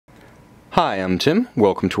Hi, I'm Tim.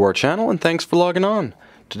 Welcome to our channel and thanks for logging on.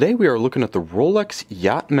 Today we are looking at the Rolex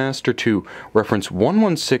Yacht-Master 2, reference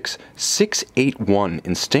 116681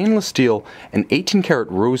 in stainless steel and 18 karat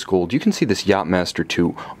rose gold. You can see this Yacht-Master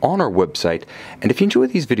 2 on our website. And if you enjoy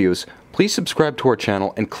these videos, please subscribe to our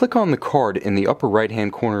channel and click on the card in the upper right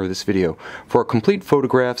hand corner of this video for our complete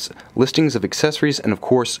photographs, listings of accessories, and of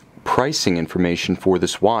course, pricing information for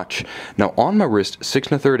this watch. Now on my wrist, 6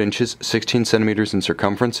 1/3 inches, 16 centimeters in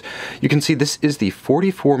circumference, you can see this is the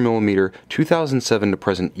 44mm 2007 to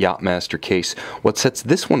present Yacht-Master case. What sets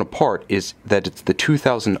this one apart is that it's the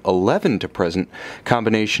 2011 to present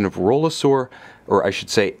combination of Rolex, or I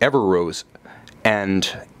should say Everrose,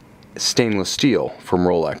 and stainless steel from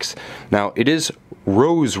Rolex. Now it is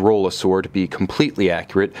rose Rolex to be completely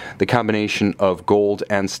accurate, the combination of gold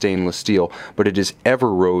and stainless steel, but it is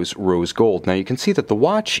Everrose rose gold. Now you can see that the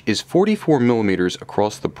watch is 44mm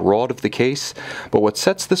across the broad of the case, but what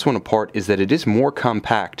sets this one apart is that it is more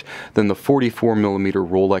compact than the 44mm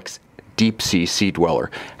Rolex Deep Sea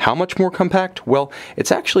Dweller. How much more compact? Well,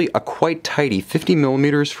 it's actually a quite tidy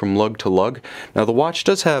 50mm from lug to lug. Now the watch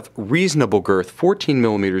does have reasonable girth,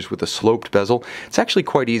 14mm with a sloped bezel. It's actually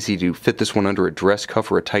quite easy to fit this one under a dress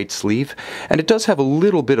cuff or a tight sleeve, and it does have a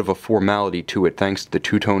little bit of a formality to it thanks to the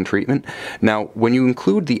two-tone treatment. Now when you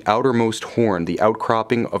include the outermost horn, the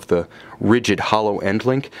outcropping of the rigid hollow end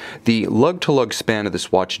link, the lug to lug span of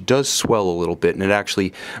this watch does swell a little bit, and it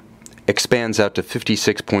actually expands out to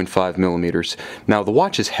 56.5mm. Now the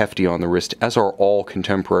watch is hefty on the wrist, as are all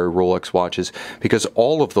contemporary Rolex watches, because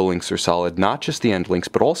all of the links are solid, not just the end links,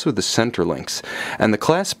 but also the center links. And the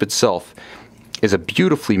clasp itself is a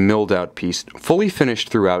beautifully milled out piece, fully finished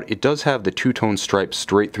throughout. It does have the two-tone stripes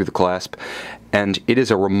straight through the clasp, and it is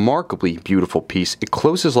a remarkably beautiful piece. It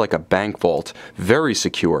closes like a bank vault, very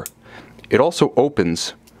secure. It also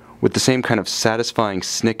opens with the same kind of satisfying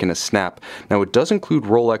snick and a snap. Now it does include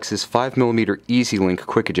Rolex's 5mm Easy Link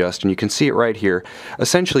Quick Adjust, and you can see it right here,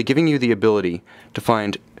 essentially giving you the ability to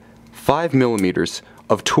find 5mm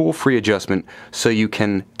of tool-free adjustment so you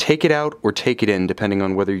can take it out or take it in depending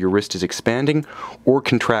on whether your wrist is expanding or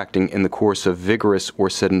contracting in the course of vigorous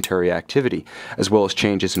or sedentary activity, as well as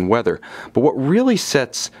changes in weather. But what really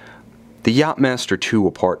sets the Yacht-Master 2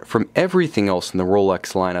 apart from everything else in the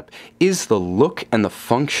Rolex lineup is the look and the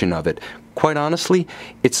function of it. Quite honestly,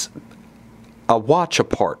 it's a watch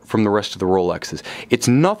apart from the rest of the Rolexes. It's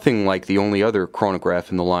nothing like the only other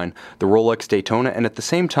chronograph in the line, the Rolex Daytona, and at the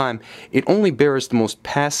same time, it only bears the most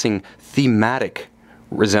passing thematic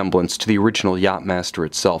resemblance to the original Yacht-Master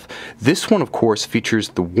itself. This one, of course, features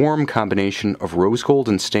the warm combination of rose gold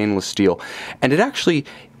and stainless steel, and it actually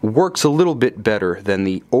works a little bit better than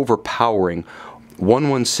the overpowering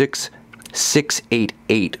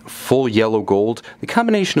 116688 full yellow gold. The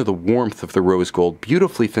combination of the warmth of the rose gold,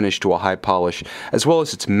 beautifully finished to a high polish, as well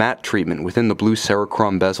as its matte treatment within the blue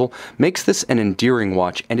Cerachrom bezel, makes this an endearing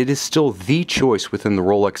watch, and it is still the choice within the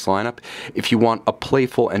Rolex lineup if you want a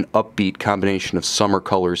playful and upbeat combination of summer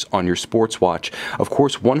colors on your sports watch. Of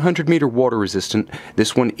course, 100-meter water resistant.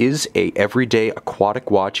 This one is a everyday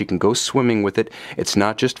aquatic watch. You can go swimming with it. It's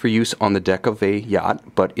not just for use on the deck of a yacht,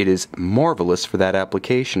 but it is marvelous for that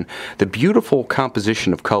application. The beautiful composition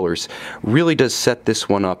of colors really does set this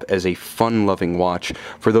one up as a fun-loving watch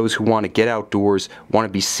for those who want to get outdoors, want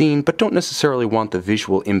to be seen, but don't necessarily want the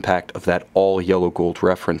visual impact of that all-yellow gold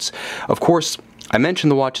reference. Of course, I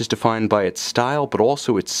mentioned the watch is defined by its style, but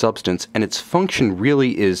also its substance, and its function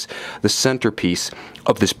really is the centerpiece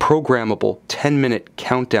of this programmable 10-minute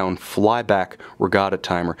countdown flyback regatta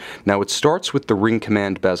timer. Now it starts with the ring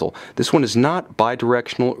command bezel. This one is not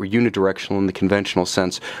bidirectional or unidirectional in the conventional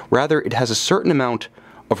sense. Rather, it has a certain amount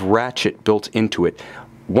of ratchet built into it.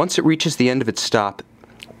 Once it reaches the end of its stop,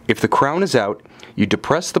 if the crown is out, you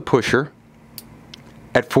depress the pusher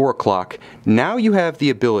at 4 o'clock. Now you have the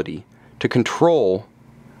ability to control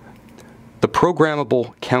the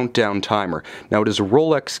programmable countdown timer. Now it is a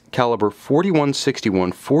Rolex caliber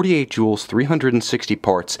 4161, 48 joules, 360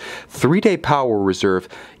 parts, 3-day power reserve.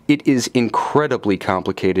 It is incredibly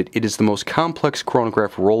complicated. It is the most complex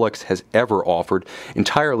chronograph Rolex has ever offered,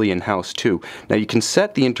 entirely in-house too. Now you can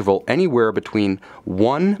set the interval anywhere between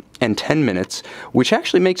 1 and 10 minutes, which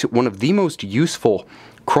actually makes it one of the most useful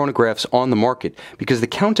chronographs on the market, because the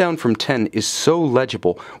countdown from 10 is so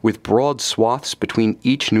legible with broad swaths between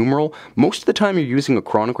each numeral. Most of the time you're using a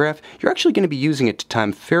chronograph, you're actually going to be using it to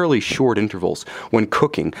time fairly short intervals when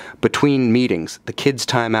cooking, between meetings, the kids'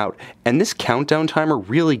 time out, and this countdown timer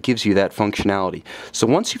really gives you that functionality. So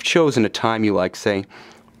once you've chosen a time you like, say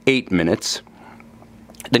 8 minutes,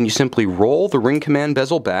 then you simply roll the ring command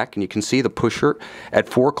bezel back, and you can see the pusher at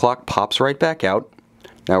 4 o'clock pops right back out.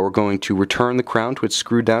 Now we're going to return the crown to its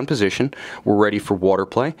screwed down position. We're ready for water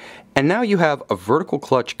play. And now you have a vertical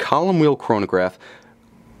clutch column wheel chronograph.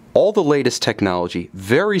 All the latest technology,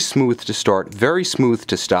 very smooth to start, very smooth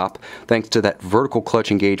to stop, thanks to that vertical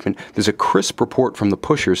clutch engagement. There's a crisp report from the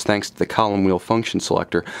pushers thanks to the column wheel function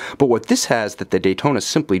selector. But what this has that the Daytona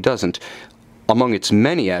simply doesn't, among its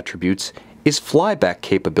many attributes, is flyback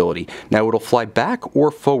capability. Now it'll fly back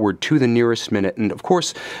or forward to the nearest minute, and of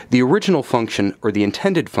course the original function, or the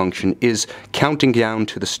intended function, is counting down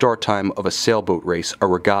to the start time of a sailboat race, a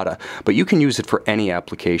regatta, but you can use it for any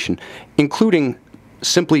application, including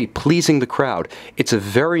simply pleasing the crowd. It's a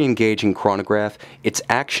very engaging chronograph, it's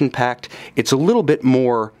action-packed, it's a little bit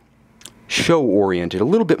more show-oriented, a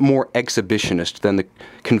little bit more exhibitionist than the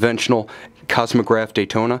conventional Cosmograph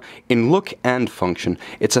Daytona in look and function.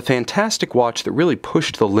 It's a fantastic watch that really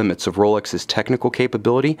pushed the limits of Rolex's technical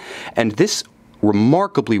capability, and this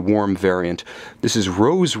remarkably warm variant, this is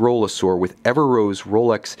Rose Rolesaur with Ever Rose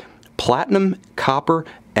Rolex Platinum, Copper,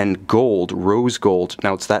 and Gold, Rose Gold.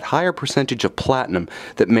 Now it's that higher percentage of platinum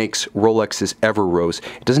that makes Rolex's Ever Rose.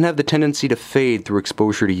 It doesn't have the tendency to fade through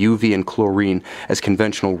exposure to UV and chlorine as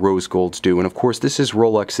conventional rose golds do. And of course this is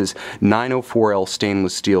Rolex's 904L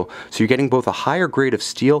stainless steel, so you're getting both a higher grade of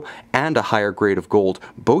steel and a higher grade of gold,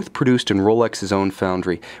 both produced in Rolex's own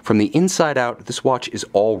foundry. From the inside out, this watch is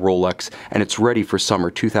all Rolex, and it's ready for summer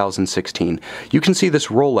 2016. You can see this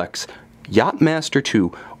Rolex Yacht-Master 2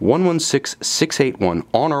 116681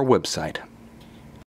 on our website.